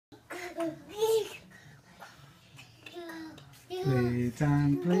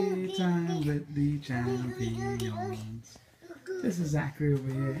Playtime with the champions. This is Zachary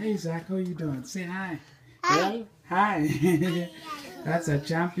over here. Hey Zach, how you doing? Say hi. Hi. Hi. That's a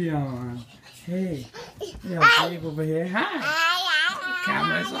champion. Hey. Yeah, Dave over here. Hi.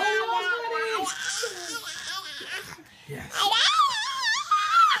 Camera's almost ready. Yes.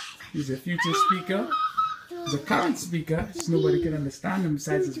 He's a future speaker. He's a current speaker. So nobody can understand him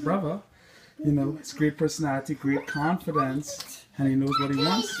besides his brother. You know, it's great personality, great confidence, and he knows what he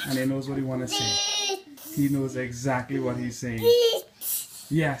wants, and he knows what he wants to say. He knows exactly what he's saying.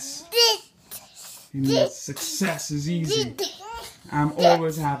 Yes. He knows success is easy. I'm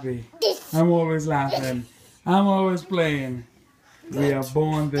always happy. I'm always laughing. I'm always playing. We are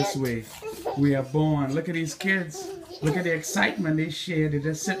born this way. We are born. Look at these kids. Look at the excitement they share. They're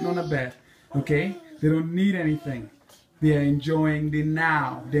just sitting on a bed. Okay? They don't need anything. They are enjoying the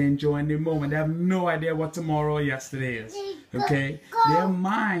now. They're enjoying the moment. They have no idea what tomorrow or yesterday is. Okay? Their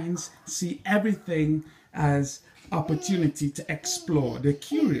minds see everything as opportunity to explore. They're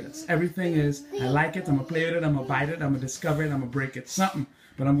curious. Everything is, I like it, I'm going to play with it, I'm going to bite it, I'm going to discover it, I'm going to break it. Something.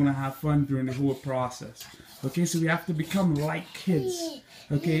 But I'm going to have fun during the whole process. Okay? So we have to become like kids.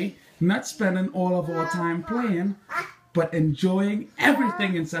 Okay? Not spending all of our time playing, but enjoying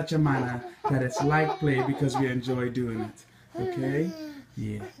everything in such a manner that it's like play because we enjoy doing it. Okay?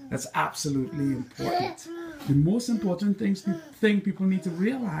 Yeah, that's absolutely important. The most important thing people need to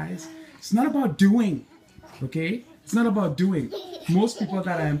realize, it's not about doing. Okay? It's not about doing. Most people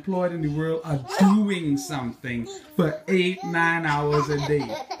that are employed in the world are doing something for 8-9 hours a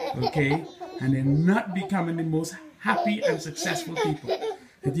day. Okay? And they're not becoming the most happy and successful people.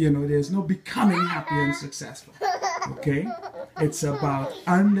 You know, there's no becoming happy and successful. Okay? It's about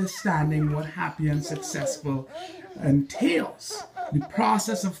understanding what happy and successful entails. The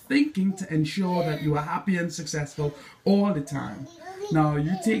process of thinking to ensure that you are happy and successful all the time. Now,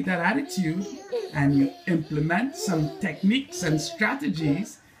 you take that attitude and you implement some techniques and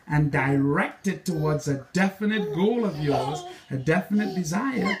strategies and direct it towards a definite goal of yours, a definite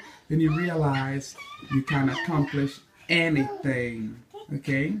desire, then you realize you can accomplish anything.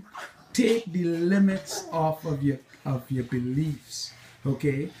 Okay? Take the limits off of your beliefs.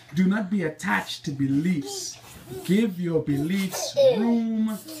 Okay? Do not be attached to beliefs. Give your beliefs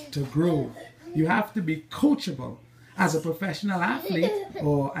room to grow. You have to be coachable. As a professional athlete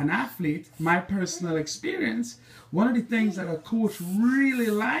or an athlete, my personal experience, one of the things that a coach really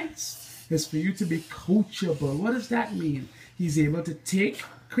likes is for you to be coachable. What does that mean? He's able to take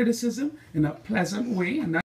criticism in a pleasant way and